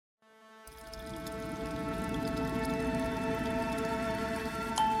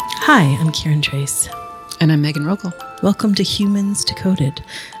Hi, I'm Kieran Trace. And I'm Megan Rokel. Welcome to Humans Decoded,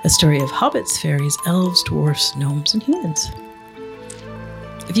 a story of hobbits, fairies, elves, dwarfs, gnomes, and humans.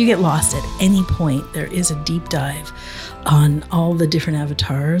 If you get lost at any point, there is a deep dive on all the different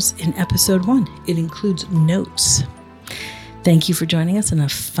avatars in episode 1. It includes notes. Thank you for joining us in a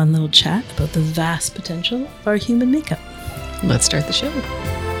fun little chat about the vast potential of our human makeup. Let's start the show.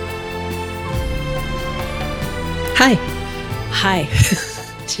 Hi. Hi.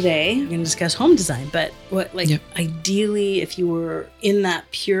 Today, we're going to discuss home design, but ideally, if you were in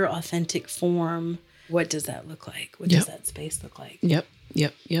that pure, authentic form, what does that look like? What does that space look like? Yep.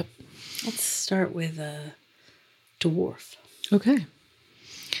 Let's start with a dwarf. Okay.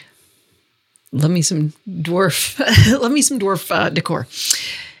 Love me some dwarf. Decor.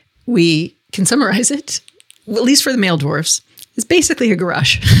 We can summarize it, at least for the male dwarfs. It's basically a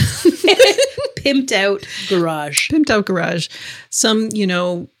garage. Pimped out garage. Some,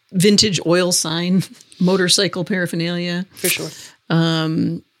 vintage oil sign, motorcycle paraphernalia. For sure.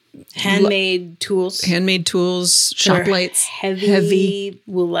 Handmade tools, shop lights. Heavy,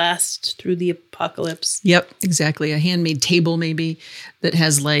 will last through the apocalypse. Yep, exactly. A handmade table maybe that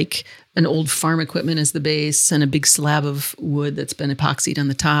has like an old farm equipment as the base and a big slab of wood that's been epoxied on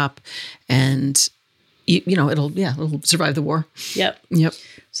the top. And, it'll survive the war. Yep.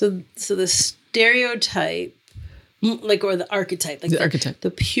 So the stereotype, or the archetype,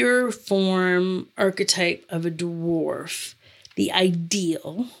 the pure form archetype of a dwarf, the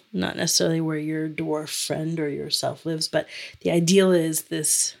ideal, not necessarily where your dwarf friend or yourself lives, but the ideal is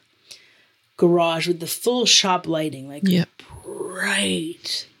this garage with the full shop lighting,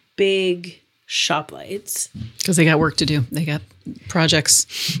 bright, big shop lights. Because they got work to do. They got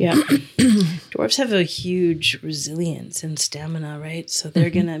projects. Yeah. Dwarves have a huge resilience and stamina, right? So they're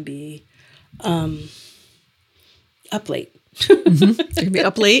going to be up late. They can be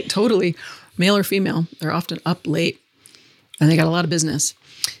up late, totally. Male or female, they're often up late. And they got a lot of business.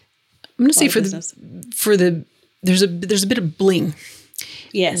 I'm going to say there's a bit of bling.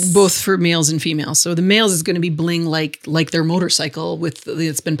 Yes. Both for males and females. So the males is going to be bling like their motorcycle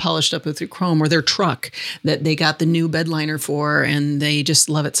it's been polished up with chrome, or their truck that they got the new bed liner for and they just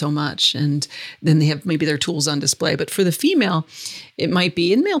love it so much. And then they have maybe their tools on display. But for the female, it might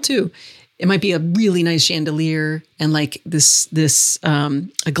be, and male too, it might be a really nice chandelier and like this a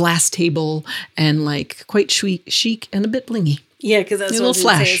glass table and like quite chic and a bit blingy. Yeah, because that's what I was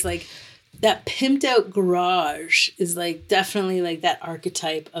flash. going to say. It's like that pimped out garage is like definitely like that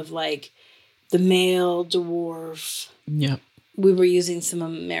archetype of like the male dwarf. Yeah. We were using some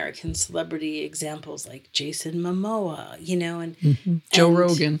American celebrity examples like Jason Momoa, and Joe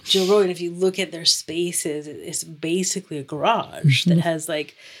Rogan. If you look at their spaces, it's basically a garage that has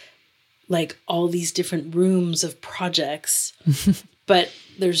like all these different rooms of projects, but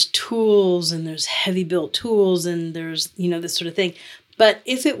there's tools and there's heavy built tools and there's, this sort of thing. But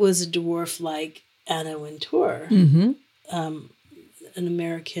if it was a dwarf like Anna Wintour, an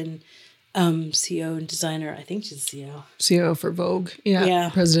American CEO and designer, I think she's CEO. CEO for Vogue.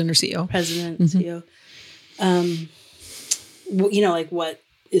 Yeah. President or CEO. CEO. What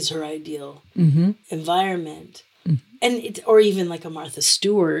is her ideal environment? And or even like a Martha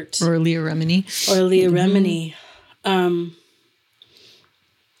Stewart. Or Leah Remini.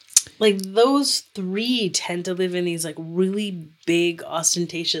 Like those three tend to live in these like really big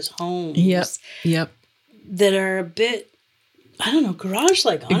ostentatious homes. Yep. That are a bit, I don't know,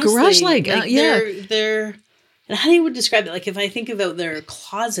 garage-like, honestly. Garage-like, yeah. They're, and how do you would describe it? Like if I think about their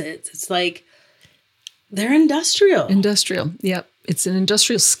closets, it's like they're industrial. Yep. It's an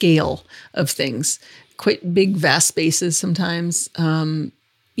industrial scale of things. Quite big, vast spaces sometimes.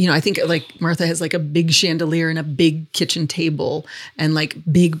 I think like Martha has like a big chandelier and a big kitchen table and like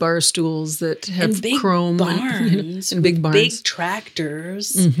big bar stools that have and big chrome barns and big barns, big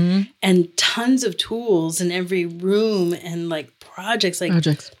tractors and tons of tools in every room and like projects.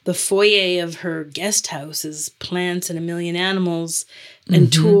 The foyer of her guest house is plants and a million animals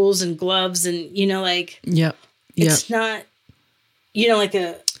and tools and gloves and it's not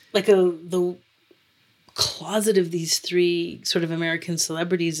the closet of these three sort of American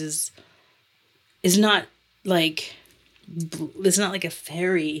celebrities is not like it's not like a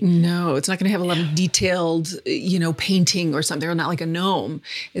fairy. No, it's not going to have a lot of detailed, painting or something. They're not like a gnome.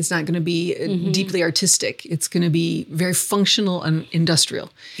 It's not going to be deeply artistic. It's going to be very functional and industrial.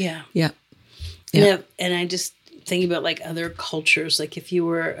 Yeah. And I just think about like other cultures. Like if you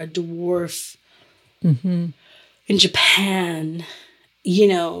were a dwarf in Japan,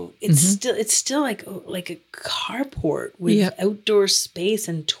 it's still like a carport with outdoor space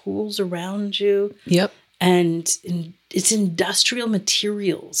and tools around you. Yep. and it's industrial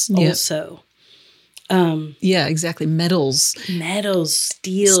materials also. Yeah, exactly. Metals,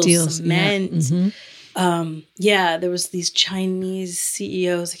 steel, cement. Yeah. There was these Chinese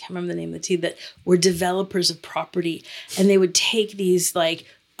CEOs, I can't remember the name of the team, that were developers of property, and they would take these like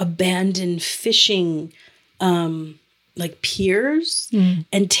abandoned fishing like piers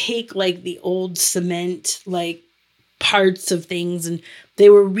and take like the old cement like parts of things, and they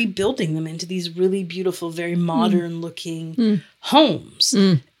were rebuilding them into these really beautiful, very modern looking homes.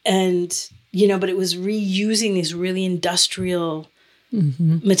 And but it was reusing these really industrial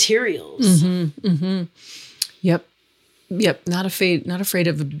materials. Yep. Not afraid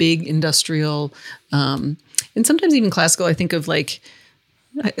of a big industrial, and sometimes even classical. I think of like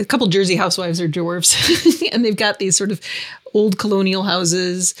a couple Jersey housewives are dwarfs, and they've got these sort of old colonial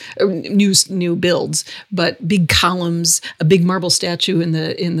houses, new builds, but big columns, a big marble statue in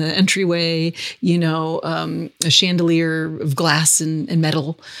the entryway, a chandelier of glass and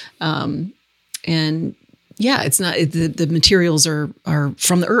metal. And yeah, it's not the materials are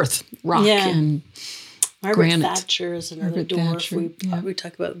from the earth, rock and Margaret granite. Thatcher is another dwarf. We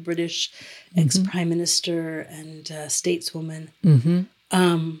talk about British ex-prime minister and stateswoman.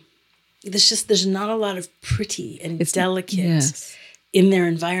 There's not a lot of pretty and delicate in their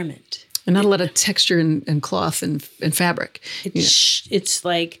environment, and not a lot of texture and cloth and fabric. It's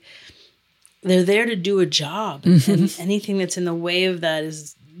like they're there to do a job, and anything that's in the way of that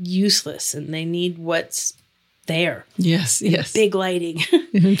is useless, and they need what's there. Yes. Big lighting.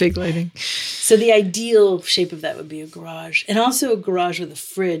 Big lighting. So the ideal shape of that would be a garage, and also a garage with a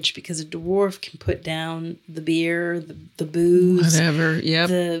fridge, because a dwarf can put down the beer, the booze, whatever.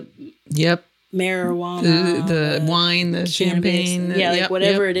 Yep. Marijuana, the wine, the champagne,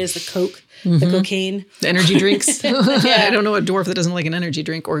 whatever it is, the Coke, the cocaine, the energy drinks. I don't know a dwarf that doesn't like an energy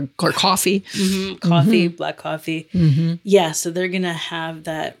drink or coffee. Coffee, black coffee. Yeah, so they're gonna have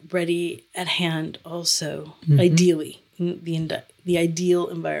that ready at hand. Also, ideally, the ideal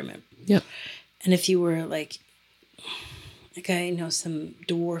environment. Yep. And if you were like I know some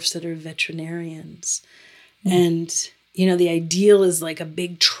dwarfs that are veterinarians, and the ideal is like a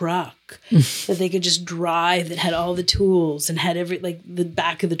big truck that they could just drive, that had all the tools and had the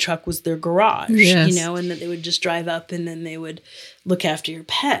back of the truck was their garage, and that they would just drive up, and then they would look after your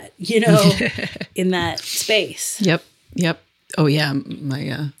pet, in that space. Yep. Oh yeah.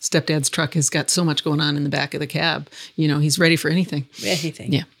 My stepdad's truck has got so much going on in the back of the cab. He's ready for anything.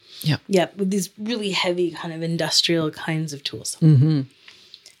 Yeah. Yeah. With these really heavy kind of industrial kinds of tools.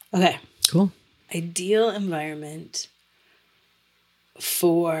 Okay. Cool. Ideal environment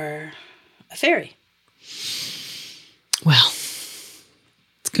for a fairy. Well,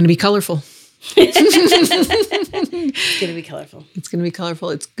 it's going to be colorful. It's going to be colorful. It's going to be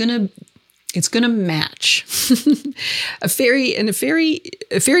colorful. It's going to match. A fairy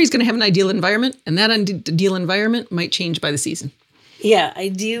is going to have an ideal environment, and that ideal environment might change by the season. Yeah,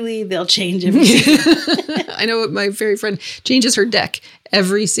 ideally they'll change every season. I know my fairy friend changes her deck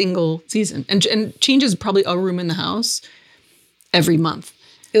every single season, and changes probably a room in the house every month.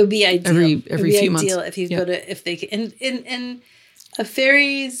 It would be ideal. Every few months. If you go to, if they can, and a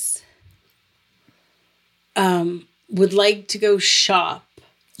fairies would like to go shop.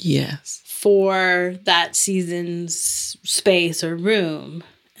 Yes. For that season's space or room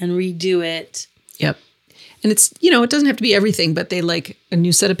and redo it. Yep. And it's, it doesn't have to be everything, but they like a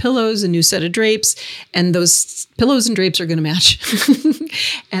new set of pillows, a new set of drapes, and those pillows and drapes are going to match.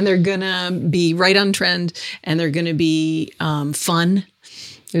 And they're going to be right on trend, and they're going to be fun.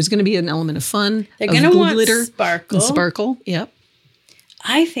 There's going to be an element of fun. They're going to want glitter, sparkle. Sparkle, yep.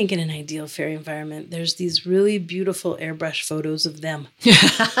 I think in an ideal fairy environment, there's these really beautiful airbrush photos of them.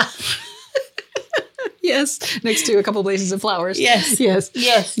 Yes, next to a couple blazes of flowers. Yes. Yeah.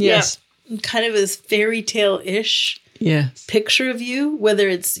 Kind of this fairy tale-ish picture of you, whether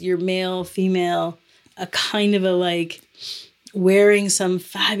it's your male, female, a kind of a like wearing some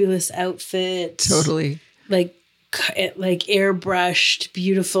fabulous outfit. Totally. Like airbrushed,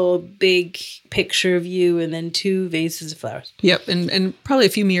 beautiful, big picture of you, and then 2 vases of flowers. Yep, and probably a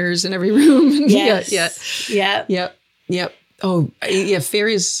few mirrors in every room. Yes. Yep. Oh, yeah,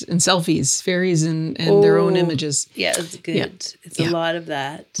 fairies and selfies, fairies and their own images. Yeah, it's good. Yeah. It's a lot of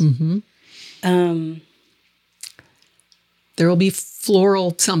that. There will be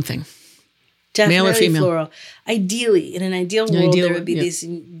floral something. Definitely male or female. Floral. Ideally, in an ideal world, there would be these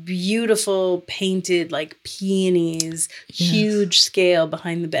beautiful painted like peonies, huge scale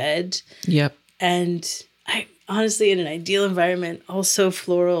behind the bed. Yep. And I honestly, in an ideal environment, also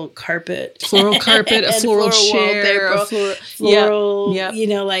floral carpet. A floral chair, floral,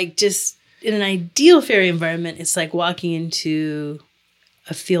 like just in an ideal fairy environment, it's like walking into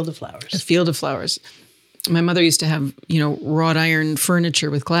a field of flowers. A field of flowers. My mother used to have, wrought iron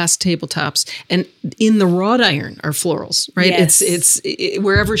furniture with glass tabletops, and in the wrought iron are florals, right? Yes. It's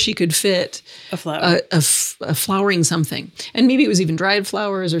wherever she could fit a flower, a flowering something, and maybe it was even dried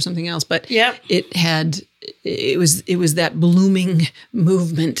flowers or something else. But it was that blooming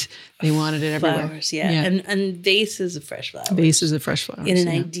movement. They wanted it everywhere. Flowers, and vases of fresh flowers. Vases of fresh flowers in an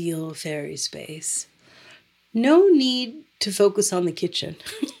ideal fairy space. No need to focus on the kitchen.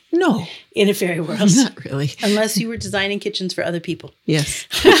 No. In a fairy world. Not really. Unless you were designing kitchens for other people. Yes.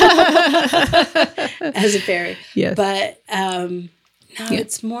 As a fairy. Yes. But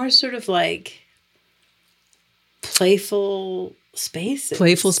it's more sort of like playful spaces.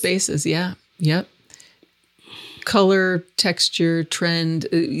 Playful spaces, yeah. Yep. Color, texture, trend,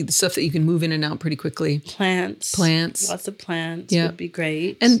 stuff that you can move in and out pretty quickly. Plants. Lots of plants would be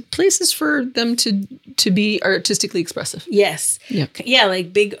great. And places for them to be artistically expressive. Yes. Yeah. Yeah,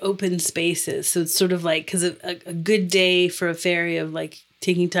 like big open spaces. So it's sort of like, because a good day for a fairy of like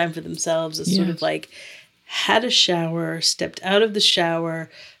taking time for themselves is sort of like had a shower, stepped out of the shower,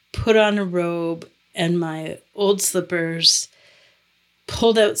 put on a robe and my old slippers,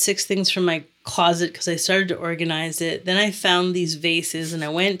 pulled out 6 things from my closet because I started to organize it. Then I found these vases and I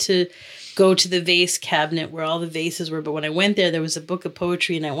went to go to the vase cabinet where all the vases were. But when I went there was a book of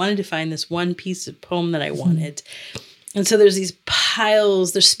poetry and I wanted to find this one piece of poem that I wanted. And so there's these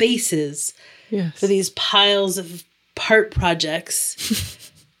piles, there's spaces for these piles of part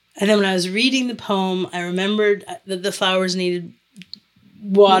projects. And then when I was reading the poem, I remembered that the flowers needed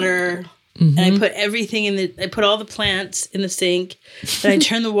water. Mm-hmm. And I put everything I put all the plants in the sink, and I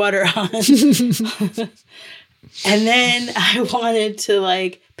turned the water on. And then I wanted to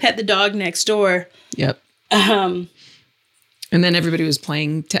like pet the dog next door. Yep. And then everybody was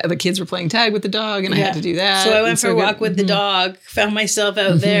playing, the kids were playing tag with the dog, and I had to do that. So I went for a walk with the dog, found myself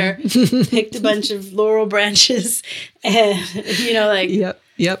out there, picked a bunch of laurel branches, and,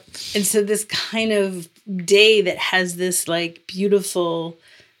 Yep. And so this kind of day that has this like beautiful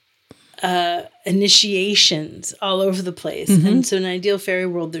initiations all over the place. Mm-hmm. And so in an ideal fairy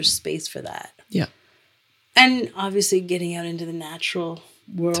world, there's space for that. Yeah. And obviously getting out into the natural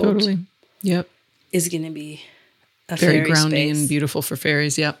world. Totally. Yep. Is going to be a very fairy grounding space. And beautiful for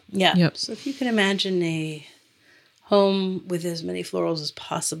fairies. Yep. Yeah. Yep. So if you can imagine a home with as many florals as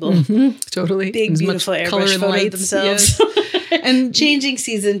possible. Mm-hmm. Totally. Big, beautiful airbrush photo of themselves. Yes. And changing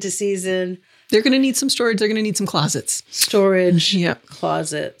season to season. They're going to need some storage. They're going to need some closets. Storage.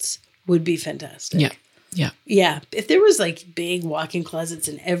 Closets. Would be fantastic. Yeah. Yeah. Yeah. If there was like big walk-in closets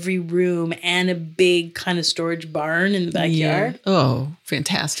in every room and a big kind of storage barn in the backyard. Yeah. Oh,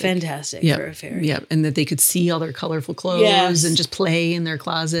 fantastic. Fantastic for a fairy. Yeah. And that they could see all their colorful clothes and just play in their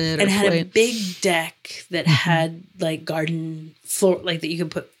closet. And had a big deck that had like garden floor, like that you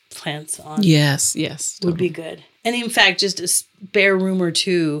could put plants on. Yes. Yes. Would be good. And in fact, just a spare room or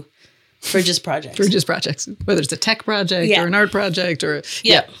two for just projects. Whether it's a tech project or an art project or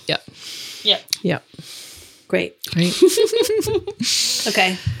Yeah. Great.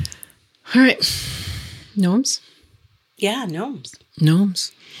 Okay. All right. Gnomes? Yeah, gnomes.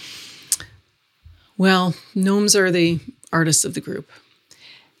 Gnomes. Well, gnomes are the artists of the group.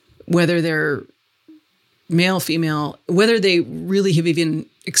 Whether they're male, female, whether they really have even,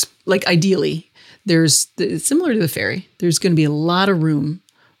 ideally, there's similar to the fairy, there's going to be a lot of room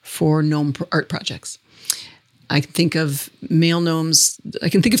for gnome art projects. I can think of male gnomes. I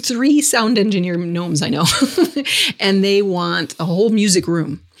can think of 3 sound engineer gnomes I know, and they want a whole music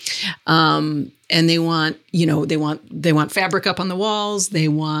room. And they want, they want fabric up on the walls. They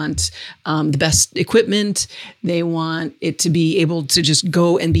want the best equipment. They want it to be able to just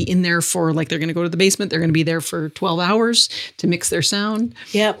go and be in there for, like, they're going to go to the basement. They're going to be there for 12 hours to mix their sound.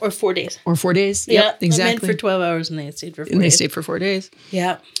 Yeah, or 4 days. Or 4 days. Yeah, yep, exactly. I meant for 12 hours and they stayed for 4 days. And they stayed for 4 days.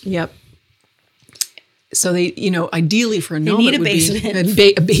 Yeah. Yep. So they, ideally for a gnome, they need it would a basement.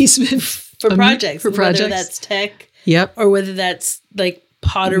 be a basement for projects. Whether that's tech. Yep. Or whether that's like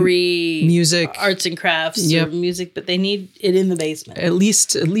pottery, music, arts and crafts, or music, but they need it in the basement. At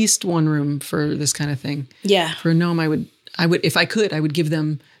least one room for this kind of thing. Yeah. For a gnome, I would, if I could, I would give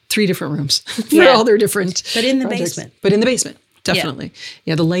them 3 different rooms for all their different But in the projects. basement. But in the basement, definitely.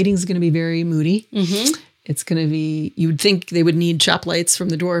 Yeah, the lighting's going to be very moody. Mm-hmm. It's going to be, you would think they would need shop lights from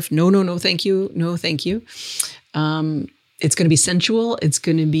the dwarf. No, thank you. No, thank you. It's going to be sensual. It's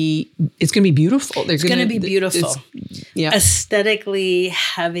going to be beautiful. It's going to be beautiful. Yeah. Aesthetically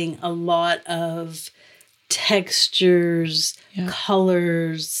having a lot of textures,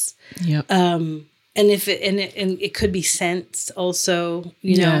 colors. Yeah. And it could be scents also,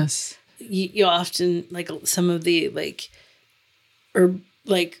 Yes. you often like some of the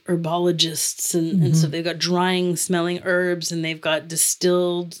herbologists and so they've got drying smelling herbs and they've got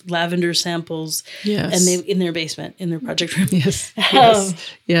distilled lavender samples and they in their basement in their project room.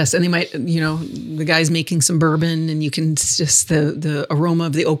 Yes. And they might, the guy's making some bourbon and you can just the aroma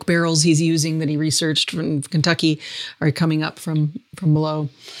of the oak barrels he's using that he researched from Kentucky are coming up from below.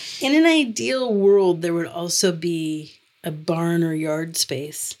 In an ideal world, there would also be a barn or yard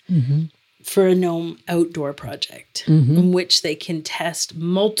space for a gnome outdoor project in which they can test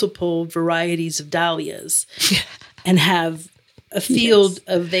multiple varieties of dahlias and have a field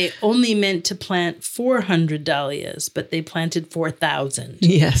of they only meant to plant 400 dahlias, but they planted 4,000.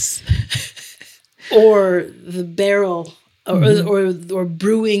 Yes. Or the barrel or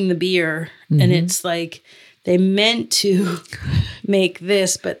brewing the beer. And it's like they meant to make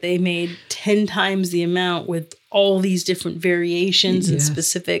this, but they made 10 times the amount with all these different variations and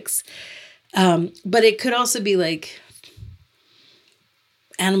specifics. But it could also be like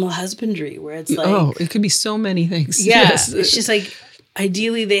animal husbandry where it's like... it could be so many things. Yeah. Yes. It's just like,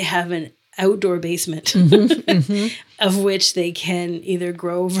 ideally they have an outdoor basement of which they can either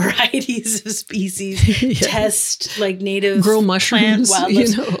grow varieties of species, test like native grow mushrooms,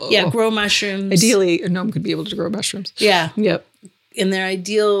 wildlife. Grow mushrooms. Ideally, a gnome could be able to grow mushrooms. Yeah. Yep. In their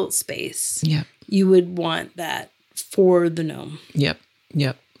ideal space, you would want that for the gnome. Yep.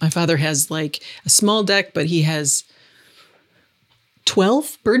 My father has like a small deck, but he has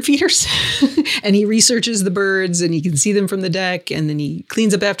 12 bird feeders and he researches the birds and he can see them from the deck and then he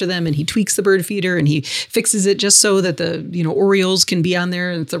cleans up after them and he tweaks the bird feeder and he fixes it just so that the, Orioles can be on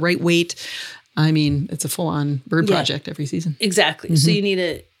there and it's the right weight. I mean, it's a full-on bird project every season. Exactly. So you need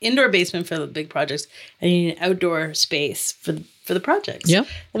an indoor basement for the big projects and you need an outdoor space for the projects. Yeah.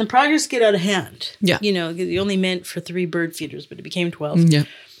 And the projects get out of hand. Yeah. You only meant for 3 bird feeders, but it became 12. Yeah.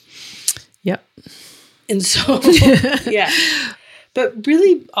 Yep. And so, but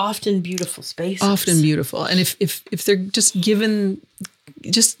really often beautiful spaces. Often beautiful. And if they're just given,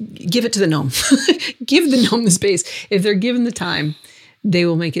 just give it to the gnome. Give the gnome the space. If they're given the time, they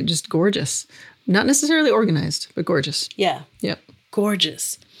will make it just gorgeous. Not necessarily organized, but gorgeous. Yeah. Yep.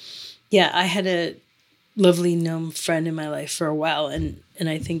 Gorgeous. Yeah, I had a lovely gnome friend in my life for a while, and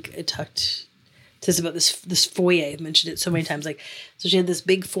I think I talked to us about this foyer. I've mentioned it so many times. So she had this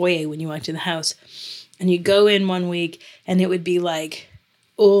big foyer when you walked in the house, and you go in one week, and it would be like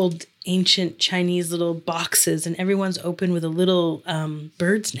old, ancient Chinese little boxes, and everyone's open with a little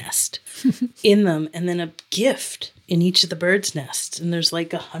bird's nest in them, and then a gift in each of the bird's nests, and there's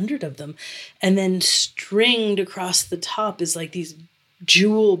like 100 of them, and then stringed across the top is like these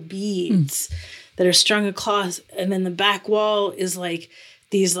jewel beads that are strung across, and then the back wall is like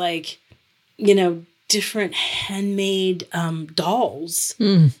these different handmade dolls,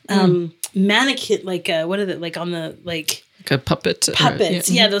 mannequin what are they like on the like a puppets. Those puppets.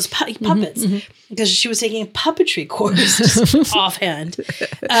 Because she was taking a puppetry course just offhand,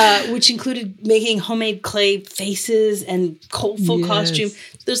 which included making homemade clay faces and full costume.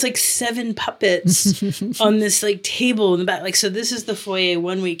 There's like 7 puppets on this like table in the back. So this is the foyer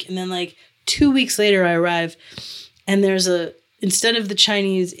one week, and then like 2 weeks later I arrive, and there's instead of the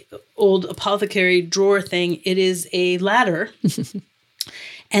Chinese old apothecary drawer thing, it is a ladder,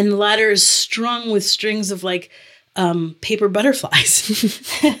 and the ladder is strung with strings of like paper butterflies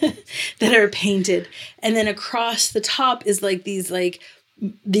that are painted, and then across the top is like these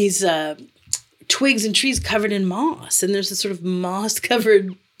twigs and trees covered in moss, and there's this sort of moss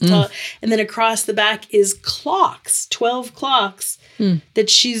covered top, and then across the back is clocks, 12 clocks that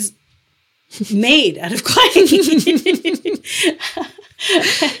she's made out of clay.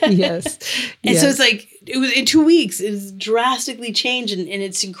 Yes. And so it's like, it was in 2 weeks, it's drastically changed, and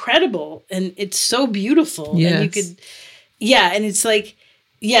it's incredible, and it's so beautiful. Yes. And you could, and it's like,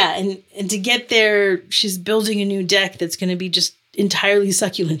 and to get there, she's building a new deck that's going to be just entirely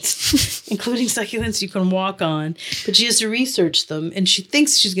succulents, including succulents you can walk on, but she has to research them, and she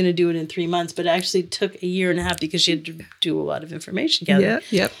thinks she's going to do it in 3 months, but it actually took 1.5 years because she had to do a lot of information gathering.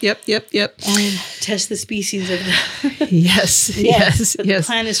 Yep. And test the species of the... Yes. The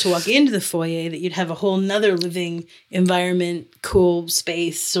plan is to walk into the foyer, that you'd have a whole nother living environment, cool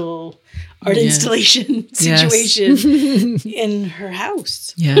space, or art installation situation in her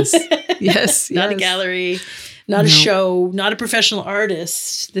house. Yes. Not a gallery. Not a show, not a professional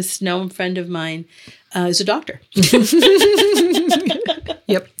artist. This gnome friend of mine is a doctor.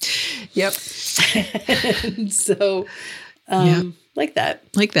 Yep. And so, like that.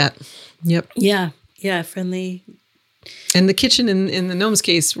 Yep. Yeah. Friendly. And the kitchen in the gnome's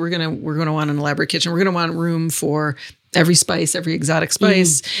case, we're gonna want an elaborate kitchen. We're gonna want room for every spice, every exotic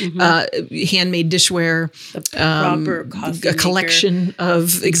spice, handmade dishware, proper coffee a collection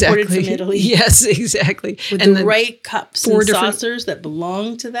of imported from Italy. Yes, exactly. With and the right cups and saucers that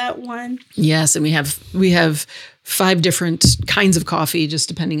belong to that one. Yes, and we have 5 different kinds of coffee, just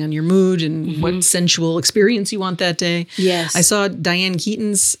depending on your mood and what sensual experience you want that day. Yes. I saw Diane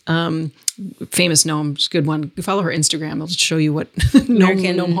Keaton's famous gnome. She's a good one. You follow her Instagram. I'll just show you what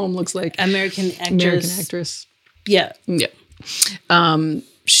gnome home looks like. American actress. Yeah. Yeah.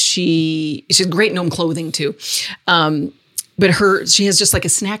 She has great gnome clothing too. But she has just like a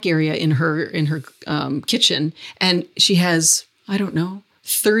snack area in her kitchen, and she has, I don't know,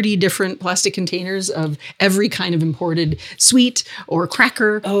 30 different plastic containers of every kind of imported sweet or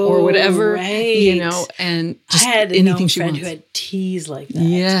cracker or whatever, right. And just I had anything she friend wants. Who had teas like that.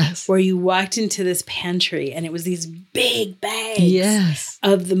 Yes. Where you walked into this pantry and it was these big bags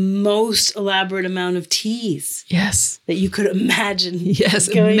of the most elaborate amount of teas. Yes. That you could imagine. Yes,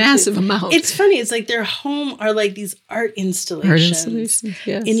 a massive amount. It's funny. It's like their home are like these art installations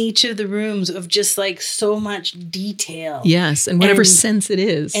yes. in each of the rooms of just like so much detail. Yes, and whatever sense it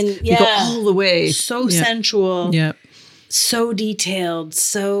is. And you go all the way. So sensual. Yeah. So detailed.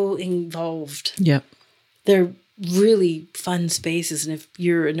 So involved. Yeah. They're really fun spaces. And if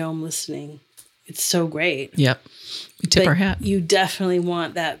you're a gnome listening, it's so great. Yep. We tip our hat. You definitely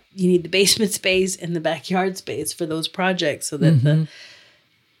want that. You need the basement space and the backyard space for those projects so that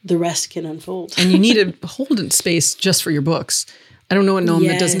the rest can unfold. And you need a holding space just for your books. I don't know a gnome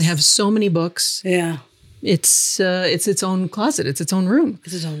that doesn't have so many books. Yeah. It's its own closet. It's its own room.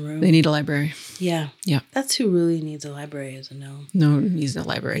 It's its own room. They need a library. Yeah. Yeah. That's who really needs a library is a gnome. No, needs a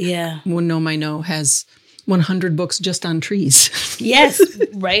library. Yeah. One gnome I know has 100 books just on trees. Yes.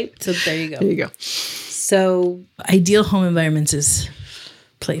 Right. So there you go. There you go. So ideal home environments is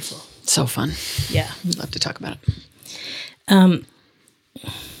playful. So fun. Yeah. I'd love to talk about it.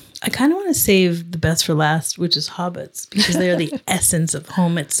 I kind of want to save the best for last, which is hobbits, because they are the essence of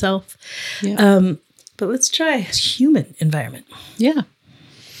home itself. Yeah. But let's try human environment. Yeah.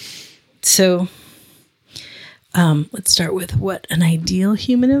 So let's start with what an ideal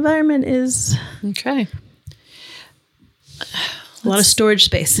human environment is. Okay. A lot of storage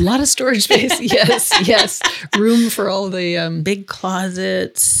space. A lot of storage space. Yes. Yes. Room for all the big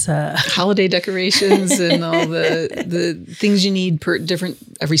closets, holiday decorations, and all the things you need per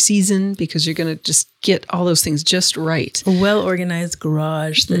every season, because you're going to just get all those things just right. A well-organized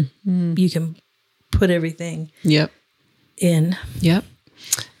garage that you can put everything in. Yep.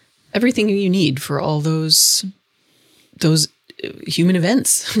 Everything you need for all those human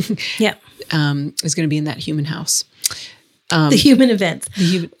events is going to be in that human house. The human events.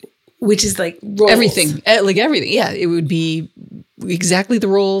 Which is like roles. Everything. Yeah, it would be exactly the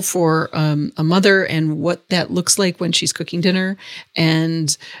role for a mother and what that looks like when she's cooking dinner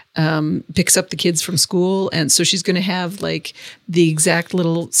and picks up the kids from school. And so she's going to have like the exact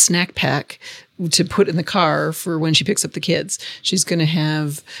little snack pack to put in the car for when she picks up the kids. She's going to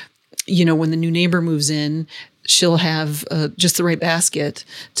have, when the new neighbor moves in, she'll have just the right basket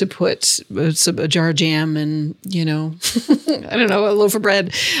to put a jar of jam and, I don't know, a loaf of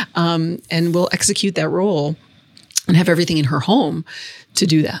bread. And we'll execute that role and have everything in her home to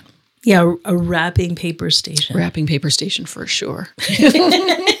do that. Yeah, a wrapping paper station. Wrapping paper station for sure.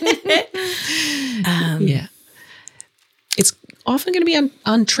 Yeah. It's often going to be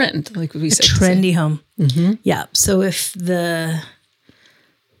on trend, like we said. A trendy home. Mm-hmm. Yeah. So if the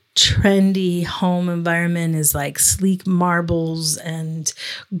trendy home environment is like sleek marbles and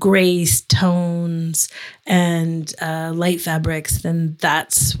gray tones and light fabrics, then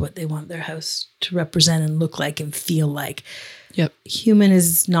that's what they want their house to represent and look like and feel like. Yep. Human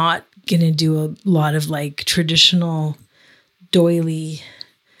is not going to do a lot of like traditional doily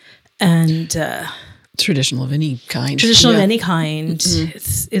and traditional of any kind. Traditional of any kind.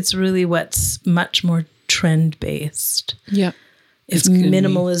 Mm-hmm. It's really what's much more trend based. Yep. If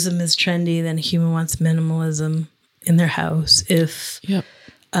minimalism is trendy, then a human wants minimalism in their house. If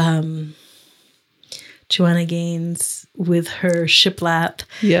Joanna Gaines with her shiplap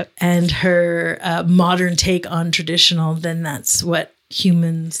and her modern take on traditional, then that's what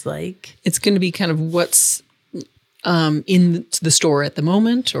humans like. It's going to be kind of what's in the store at the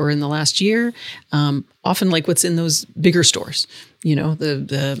moment or in the last year. Often like what's in those bigger stores,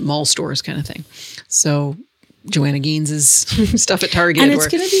 the mall stores kind of thing. So Joanna Gaines's stuff at Target. And it's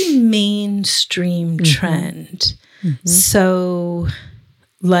going to be mainstream trend. Mm-hmm. So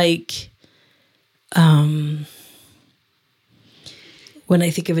like, when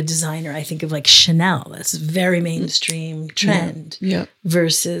I think of a designer, I think of like Chanel. That's very mainstream trend. Yeah.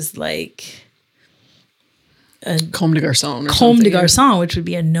 Versus like Comme de Garçon. Comme de Garçon, which would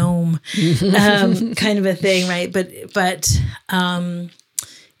be a gnome kind of a thing, right? But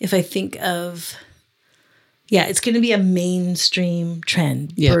if I think of, it's going to be a mainstream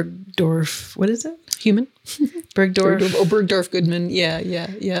trend. Yeah. Bergdorf, what is it? Human? Bergdorf. Bergdorf Goodman.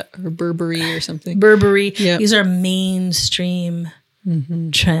 Yeah. Or Burberry or something. Burberry. Yeah. These are mainstream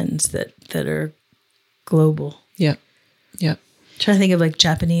trends that are global. Yeah. Trying to think of like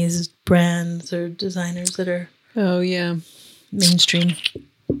Japanese brands or designers that are mainstream.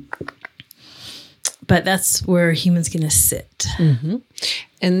 But that's where Human's going to sit. Mm-hmm.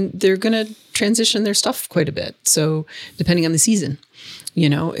 And they're going to transition their stuff quite a bit. So depending on the season,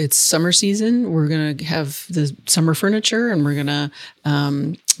 it's summer season. We're going to have the summer furniture, and we're going to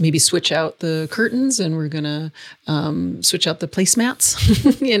maybe switch out the curtains, and we're going to switch out the placemats,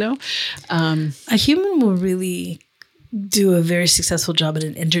 A Human will really do a very successful job at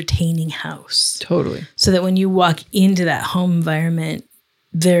an entertaining house. Totally. So that when you walk into that home environment,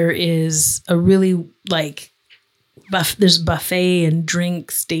 there is a really there's buffet and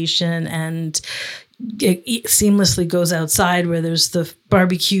drink station, and it seamlessly goes outside where there's the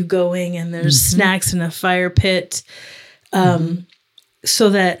barbecue going and there's snacks in a fire pit. So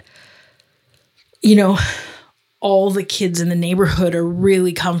that, all the kids in the neighborhood are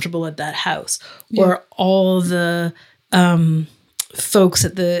really comfortable at that house, or all the folks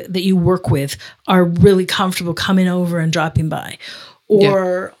that you work with are really comfortable coming over and dropping by,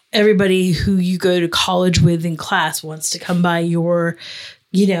 or everybody who you go to college with in class wants to come by your,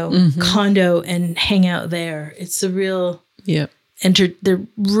 condo and hang out there. It's a real, they're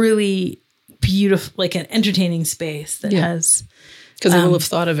really beautiful, like an entertaining space that has. Because they will have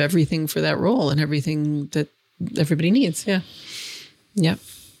thought of everything for that role and everything that everybody needs. Yeah.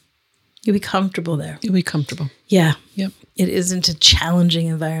 You'll be comfortable there. You'll be comfortable. Yeah. Yep. It isn't a challenging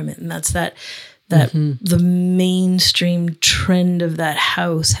environment. And that's that the mainstream trend of that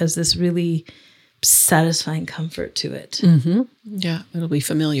house has this really satisfying comfort to it. Mm-hmm. Yeah. It'll be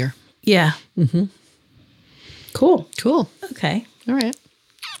familiar. Yeah. Mm-hmm. Cool. Okay. All right.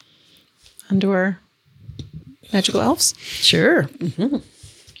 On to our magical elves. Sure. Mm-hmm.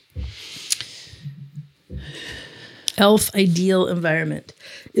 Elf ideal environment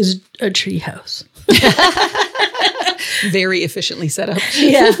is a tree house. Very efficiently set up.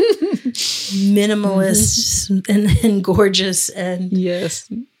 Yeah. Minimalist and gorgeous, and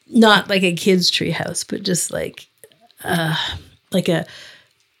not like a kid's tree house, but just like a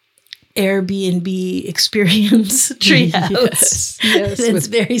Airbnb experience tree house. Yes. It's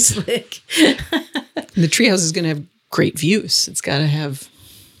very slick. The tree house is going to have great views. It's got to have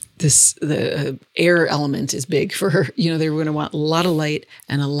the air element is big for her. They're going to want a lot of light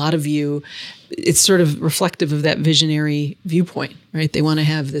and a lot of view. It's sort of reflective of that visionary viewpoint, right? They want to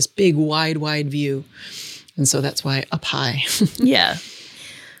have this big, wide view. And so that's why up high. Yeah.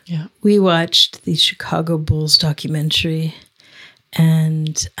 We watched the Chicago Bulls documentary,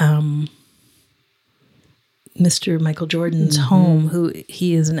 and Mr. Michael Jordan's home,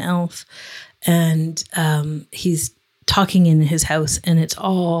 he is an elf, and he's talking in his house, and it's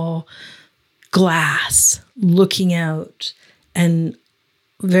all glass looking out and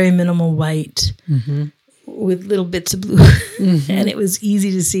very minimal white with little bits of blue. And it was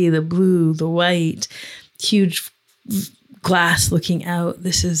easy to see the blue, the white, huge glass looking out.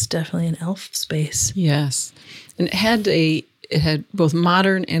 This is definitely an elf space. Yes. And it had both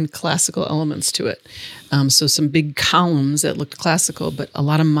modern and classical elements to it. So some big columns that looked classical, but a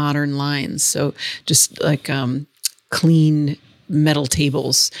lot of modern lines. So just like clean metal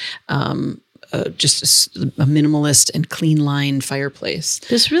tables, just a minimalist and clean line fireplace.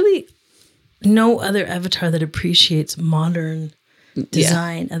 There's really no other avatar that appreciates modern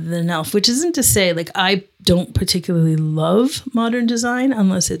design other than elf, which isn't to say I don't particularly love modern design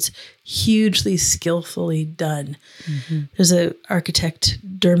unless it's hugely skillfully done. There's an architect,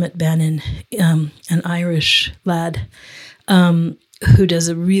 Dermot Bannon, an Irish lad, who does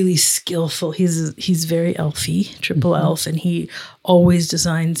a really skillful, he's very elfy, triple elf, and he always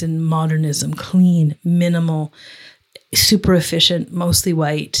designs in modernism, clean, minimal, super efficient, mostly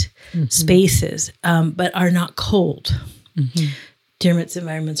white spaces, but are not cold. Dermot's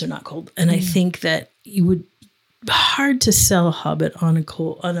environments are not cold. And I think that you would hard to sell a hobbit on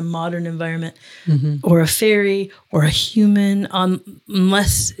a modern environment or a fairy or a human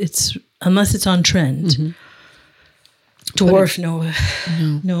unless it's on trend. Dwarf,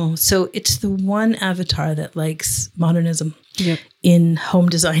 no. So it's the one avatar that likes modernism in home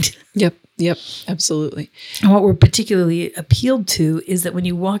design. Yep, absolutely. And what we're particularly appealed to is that when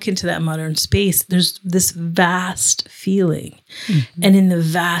you walk into that modern space, there's this vast feeling. Mm-hmm. And in the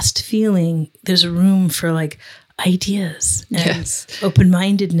vast feeling, there's room for like ideas and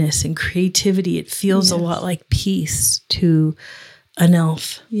open-mindedness and creativity. It feels a lot like peace to an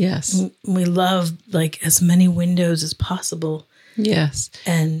elf. Yes. We love like as many windows as possible. Yes.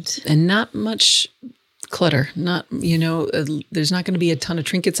 And not much clutter, there's not going to be a ton of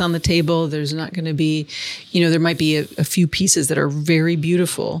trinkets on the table. There's not going to be, there might be a few pieces that are very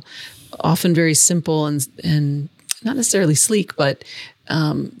beautiful, often very simple and not necessarily sleek, but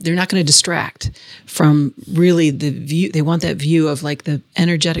they're not going to distract from really the view. They want that view of like the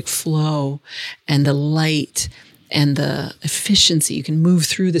energetic flow and the light and the efficiency. You can move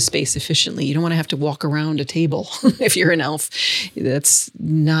through the space efficiently. You don't want to have to walk around a table if you're an elf. That's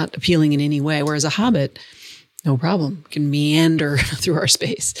not appealing in any way. Whereas a hobbit, no problem, can meander through our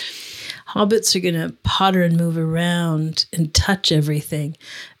space. Hobbits are going to potter and move around and touch everything.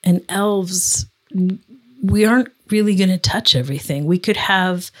 And elves, we aren't really going to touch everything. We could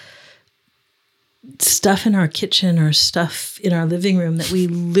have stuff in our kitchen or stuff in our living room that we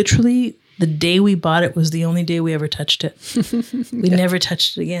literally, the day we bought it was the only day we ever touched it. We never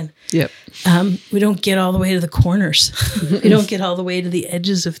touched it again. Yep. We don't get all the way to the corners. We don't get all the way to the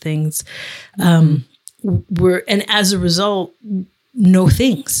edges of things. And as a result, no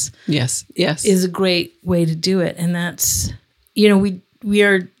things. Yes. Is a great way to do it. And that's, we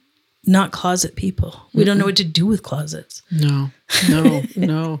are not closet people. We don't know what to do with closets. No.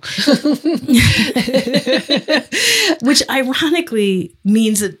 Which ironically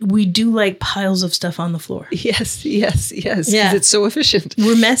means that we do like piles of stuff on the floor. Yes. Yeah. It's so efficient.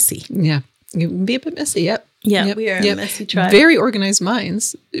 We're messy. Yeah. You can be a bit messy. Yep. Yeah, we are a messy tribe. Very organized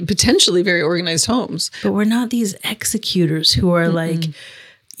minds, potentially very organized homes. But we're not these executors who are like,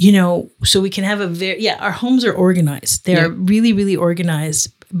 so we can have our homes are organized. They are really, really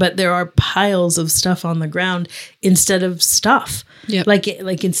organized, but there are piles of stuff on the ground instead of stuff. Yep.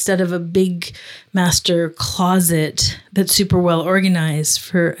 Like instead of a big master closet that's super well organized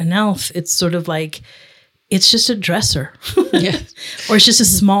for an elf, it's sort of like, it's just a dresser. Yeah. Or it's just a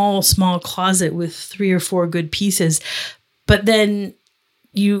small closet with 3 or 4 good pieces. But then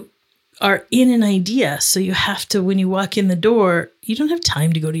you are in an idea. So you have to, when you walk in the door, you don't have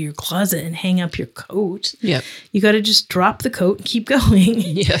time to go to your closet and hang up your coat. Yeah. You got to just drop the coat and keep going.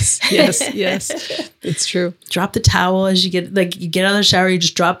 Yes. It's true. Drop the towel as you get out of the shower, you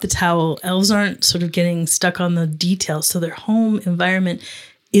just drop the towel. Elves aren't sort of getting stuck on the details. So their home environment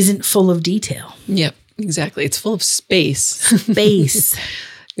isn't full of detail. Yep. Exactly. It's full of space. Space.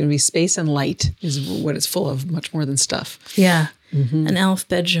 It's going to be space and light is what it's full of, much more than stuff. Yeah. Mm-hmm. An elf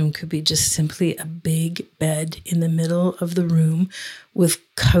bedroom could be just simply a big bed in the middle of the room with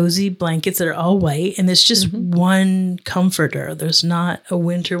cozy blankets that are all white. And there's just one comforter. There's not a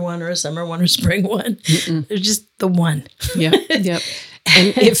winter one or a summer one or spring one. There's just the one. Yep.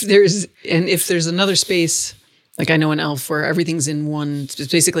 And if there's another space, like I know an elf where everything's in one, it's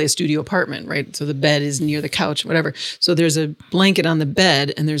basically a studio apartment, right? So the bed is near the couch, whatever. So there's a blanket on the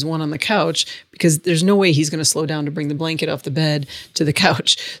bed and there's one on the couch because there's no way he's going to slow down to bring the blanket off the bed to the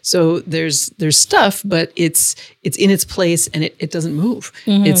couch. So there's stuff, but it's in its place and it doesn't move.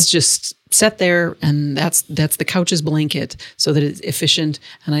 Mm-hmm. It's just set there and that's the couch's blanket so that it's efficient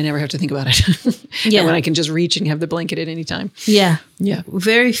and I never have to think about it. And when I can just reach and have the blanket at any time. Yeah.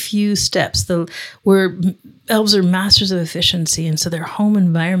 Very few steps. Elves are masters of efficiency, and so their home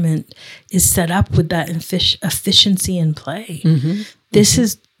environment is set up with that efficiency in play. Mm-hmm.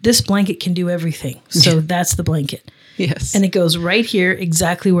 This blanket can do everything. So that's the blanket. Yes. And it goes right here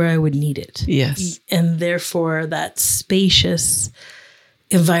exactly where I would need it. Yes. And therefore that spacious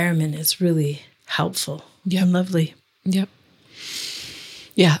environment is really helpful and lovely. Yep.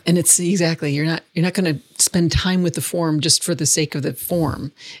 Yeah, and it's exactly, you're not going to spend time with the form just for the sake of the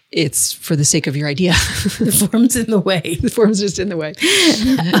form. It's for the sake of your idea. The form's in the way. The form's just in the way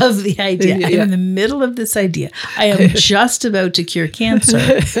of the idea. I'm in the middle of this idea. I am just about to cure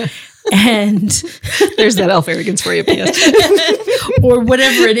cancer. And there's that elf arrogance for you, P.S. Or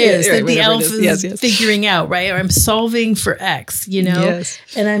whatever it is that the elf is figuring out, right? Or I'm solving for X, Yes.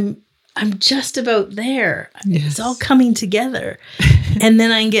 And I'm just about there. Yes. It's all coming together. And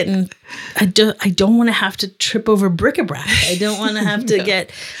then I don't want to have to trip over bric-a-brac. I don't want to have to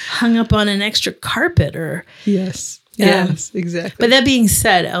get hung up on an extra carpet or. Yes. Yes, exactly. But that being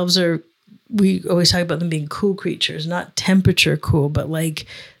said, elves we always talk about them being cool creatures, not temperature cool, but like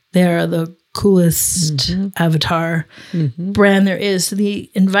they are the coolest avatar brand there is. So the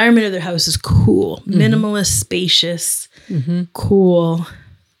environment of their house is cool, minimalist, spacious, cool.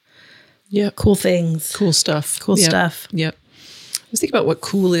 Yeah. Cool things. Cool stuff. Cool stuff. Yep. I was thinking about what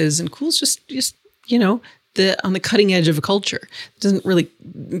cool is, and cool is just on the cutting edge of a culture.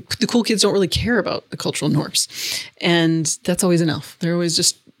 The cool kids don't really care about the cultural norms. And that's always an elf. They're always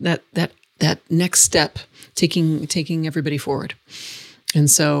just that next step, taking everybody forward. And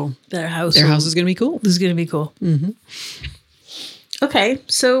so their house is going to be cool. This is going to be cool. Okay.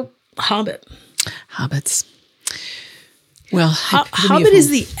 So Hobbits. Well, Hobbit is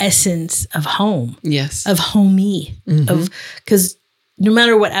the essence of home. Yes. Of homey. Because no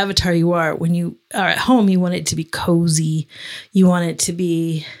matter what avatar you are, when you are at home, you want it to be cozy. You want it to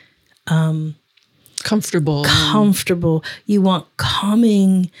be comfortable. You want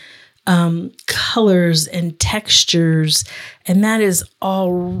calming colors and textures. And that is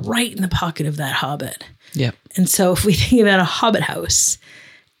all right in the pocket of that Hobbit. Yep. And so if we think about a Hobbit house,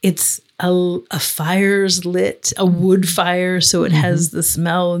 it's a fire's lit, a wood fire, so it has the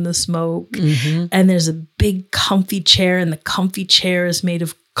smell and the smoke. And there's a big comfy chair, and the comfy chair is made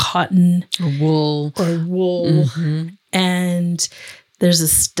of cotton or wool. And there's a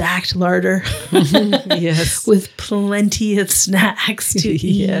stacked larder yes, with plenty of snacks to eat.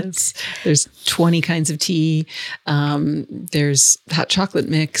 Yes. There's 20 kinds of tea. There's hot chocolate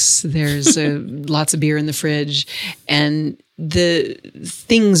mix. There's lots of beer in the fridge. And the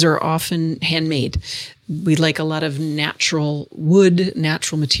things are often handmade. We like a lot of natural wood,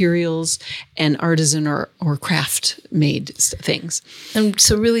 natural materials, and artisan or craft made things. And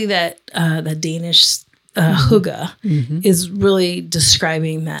so really that Danish hygge is really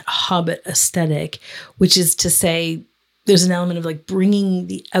describing that Hobbit aesthetic, which is to say there's an element of like bringing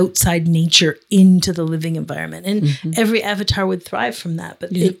the outside nature into the living environment. And every avatar would thrive from that,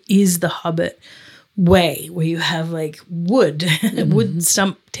 but it is the Hobbit way, where you have like wood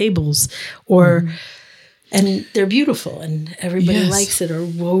stump tables and they're beautiful and everybody likes it, or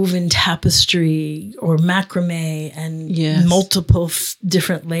woven tapestry or macrame and multiple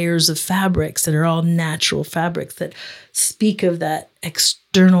different layers of fabrics that are all natural fabrics that speak of that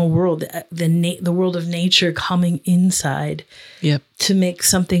external world, the world of nature coming inside to make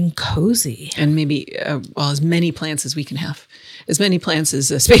something cozy. And maybe as many plants as we can have. As many plants as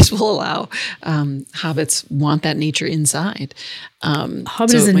space will allow. Hobbits want that nature inside.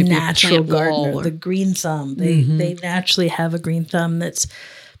 Hobbit is a natural gardener. The green thumb. They naturally have a green thumb. That's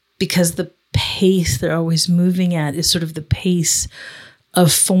because the pace they're always moving at is sort of the pace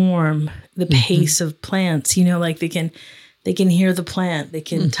of form, the pace of plants. You know, like they can hear the plant. They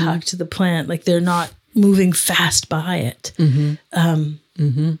can talk to the plant. Like they're not moving fast by it.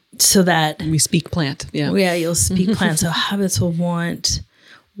 So that we speak plant. Yeah, you'll speak plant. So hobbits will want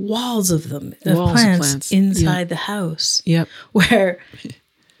walls of them, plants inside the house. Yep. Where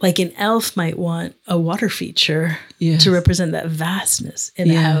like an elf might want a water feature to represent that vastness in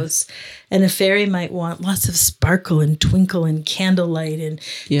the house. And a fairy might want lots of sparkle and twinkle and candlelight and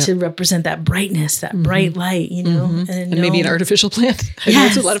to represent that brightness, that bright light, you know. And maybe an artificial plant.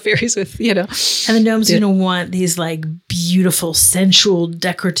 That's a lot of fairies with, you know. And the gnome's going to want these like beautiful, sensual,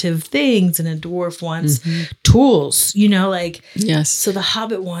 decorative things, and a dwarf wants tools, you know, like. Yes. So the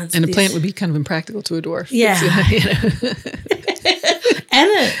hobbit wants. And a plant would be kind of impractical to a dwarf. Yeah. And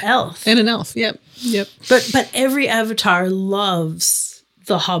an elf. Yep. But every avatar loves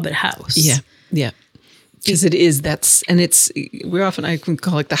the Hobbit house. Yeah. Because I can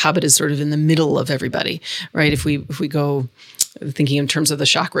call it the Hobbit is sort of in the middle of everybody, right? If we go thinking in terms of the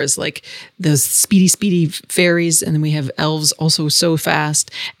chakras, like those speedy fairies, and then we have elves also so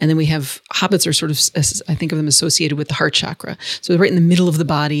fast, and then we have hobbits are sort of, I think of them associated with the heart chakra. So they're right in the middle of the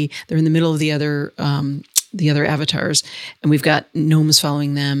body. They're in the middle of the other avatars, and we've got gnomes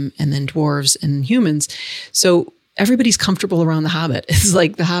following them, and then dwarves and humans. So everybody's comfortable around the Hobbit. It's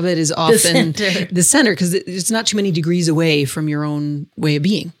like the Hobbit is often the center because it's not too many degrees away from your own way of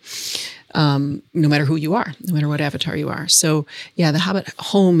being, no matter who you are, no matter what avatar you are. So the Hobbit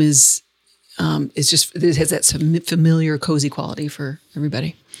home is just, it has that familiar, cozy quality for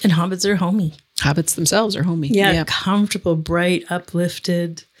everybody. And hobbits are homey. Hobbits themselves are homey. Yeah, comfortable, bright,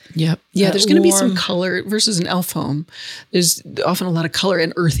 uplifted. Yep. Yeah, there's going to be some color versus an elf home. There's often a lot of color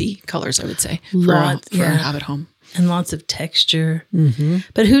and earthy colors, I would say, for a Hobbit home. And lots of texture.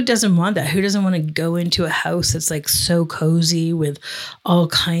 But who doesn't want that? Who doesn't want to go into a house that's like so cozy with all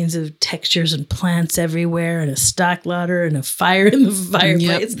kinds of textures and plants everywhere and a stock ladder and a fire in the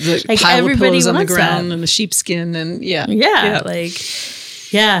fireplace? The like pile of pillows on the ground that. And the sheepskin and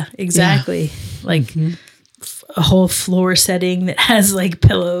exactly. Like a whole floor setting that has like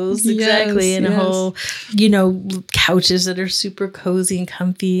pillows, exactly, and a whole, couches that are super cozy and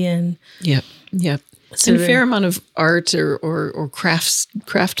comfy, and yep. And a fair amount of art or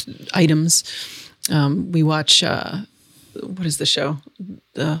craft items. We watch what is the show?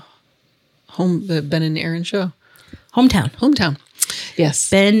 The Ben and Erin show. Hometown. Yes.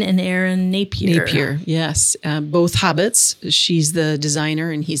 Ben and Erin Napier. Yes. Both hobbits. She's the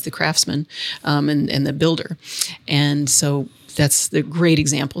designer and he's the craftsman and the builder. And so that's the great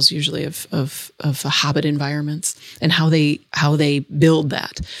examples usually of hobbit environments and how they build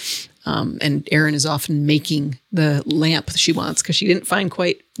that. And Erin is often making the lamp she wants because she didn't find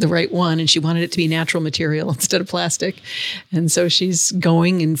quite the right one and she wanted it to be natural material instead of plastic. And so she's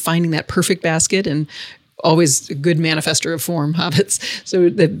going and finding that perfect basket, and always a good manifester of form, hobbits. So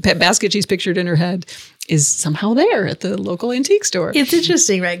the basket she's pictured in her head is somehow there at the local antique store. It's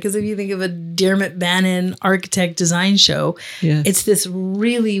interesting, right? Because if you think of a Dermot Bannon architect design show, it's this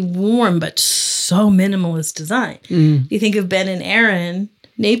really warm but so minimalist design. You think of Ben and Erin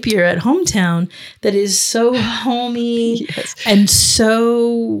Napier at Hometown, that is so homey and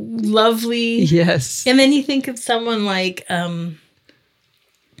so lovely. Yes. And then you think of someone like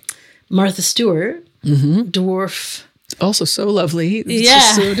Martha Stewart, dwarf. Also so lovely. It's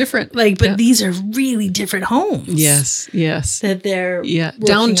just so different. But these are really different homes. Yes. That they're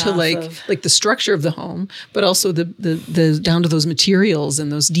down to like the structure of the home, but also the down to those materials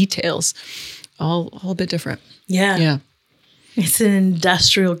and those details, all a bit different. Yeah. It's an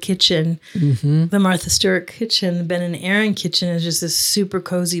industrial kitchen. The Martha Stewart kitchen, the Ben and Erin kitchen is just this super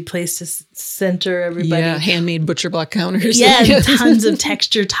cozy place to center everybody. Yeah, handmade butcher block counters. Yeah, and tons of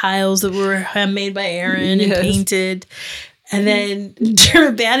texture tiles that were handmade by Erin and painted. And then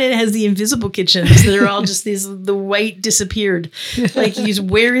Dermot Bannon has the invisible kitchens that are all just the white disappeared. Like,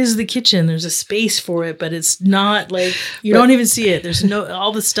 where is the kitchen? There's a space for it, but it's not like, you don't even see it. There's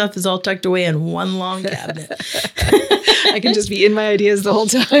all the stuff is all tucked away in one long cabinet. I can just be in my ideas the whole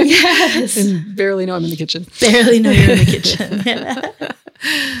time. Yes. And barely know I'm in the kitchen. Barely know you're in the kitchen.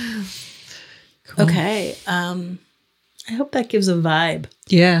 Cool. Okay. I hope that gives a vibe.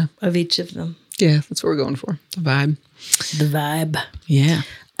 Yeah. Of each of them. Yeah, that's what we're going for. The vibe. The vibe. Yeah.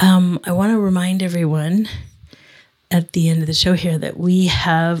 I want to remind everyone at the end of the show here that we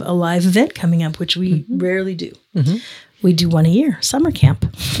have a live event coming up, which we rarely do. We do one a year, summer camp.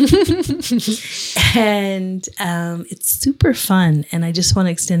 And it's super fun. And I just want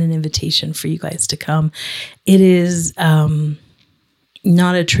to extend an invitation for you guys to come. It is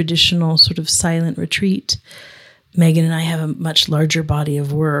not a traditional sort of silent retreat. Megan and I have a much larger body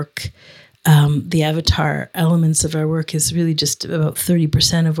of work. The avatar elements of our work is really just about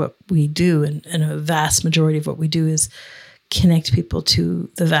 30% of what we do. And a vast majority of what we do is connect people to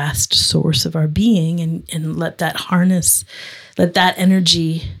the vast source of our being and let that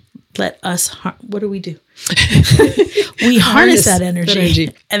energy, let us, what do? We harness that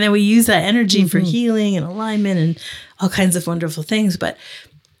energy. And then we use that energy for healing and alignment and all kinds of wonderful things. But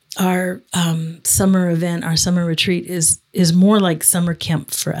our summer event, our summer retreat is more like summer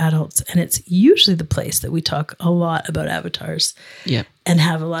camp for adults. And it's usually the place that we talk a lot about avatars and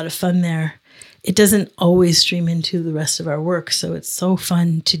have a lot of fun there. It doesn't always stream into the rest of our work. So it's so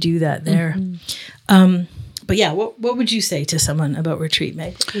fun to do that there. But yeah, what would you say to someone about retreat,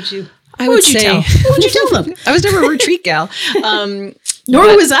 Meg? What would you tell them? I was never a retreat gal.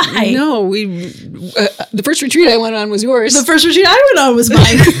 Nor was I. No, the first retreat I went on was yours. The first retreat I went on was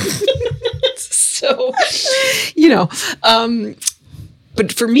mine. So,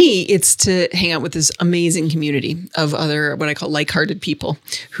 but for me, it's to hang out with this amazing community of other, what I call like-hearted people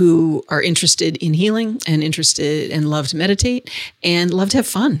who are interested in healing and interested and love to meditate and love to have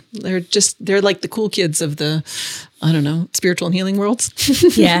fun. They're like the cool kids of the, I don't know, spiritual and healing worlds.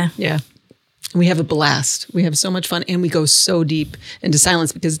 Yeah. Yeah. We have a blast. We have so much fun, and we go so deep into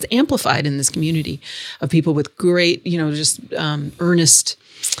silence because it's amplified in this community of people with great, earnest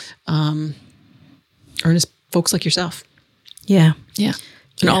folks like yourself. Yeah, yeah,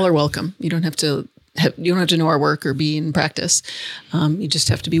 and all are welcome. You don't have to know our work or be in practice. You just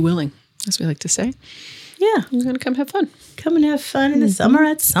have to be willing, as we like to say. Yeah, you're going to come have fun. Come and have fun in the summer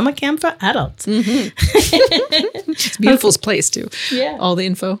at summer camp for adults. It's a beautiful place too. Yeah, all the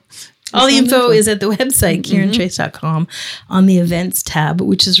info. All the info is at the website, KieranTrace.com, on the events tab,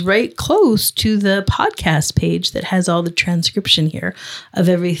 which is right close to the podcast page that has all the transcription here of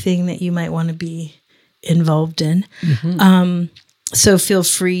everything that you might want to be involved in. So feel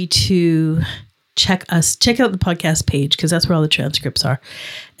free to check out the podcast page because that's where all the transcripts are.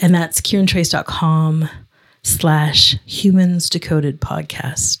 And that's KieranTrace.com Facebook.com/Humans Decoded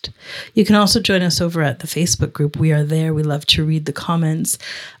Podcast. You can also join us over at the Facebook group. We are there. We love to read the comments.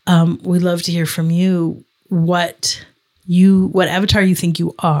 We love to hear from you what avatar you think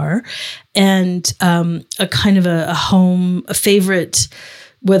you are, and a kind of a home, a favorite,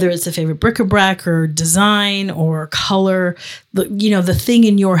 whether it's a favorite bric-a-brac or design or color, the thing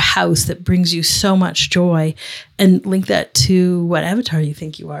in your house that brings you so much joy, and link that to what avatar you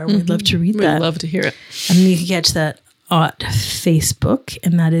think you are. We'd love to read that. We'd love to hear it. And you can catch that on Facebook,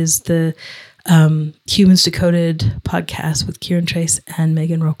 and that is the Humans Decoded Podcast with Kieran Trace and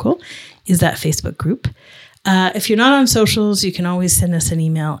Megan Rokel is that Facebook group. If you're not on socials, you can always send us an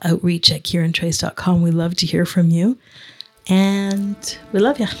email, outreach@kierantrace.com. We love to hear from you. And we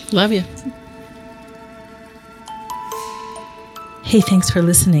love you. Love you. Hey, thanks for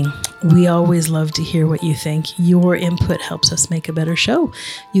listening. We always love to hear what you think. Your input helps us make a better show.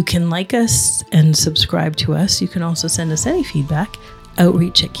 You can like us and subscribe to us. You can also send us any feedback,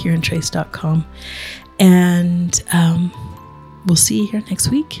 outreach@kierantrace.com. And we'll see you here next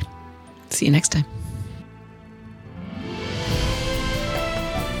week. See you next time.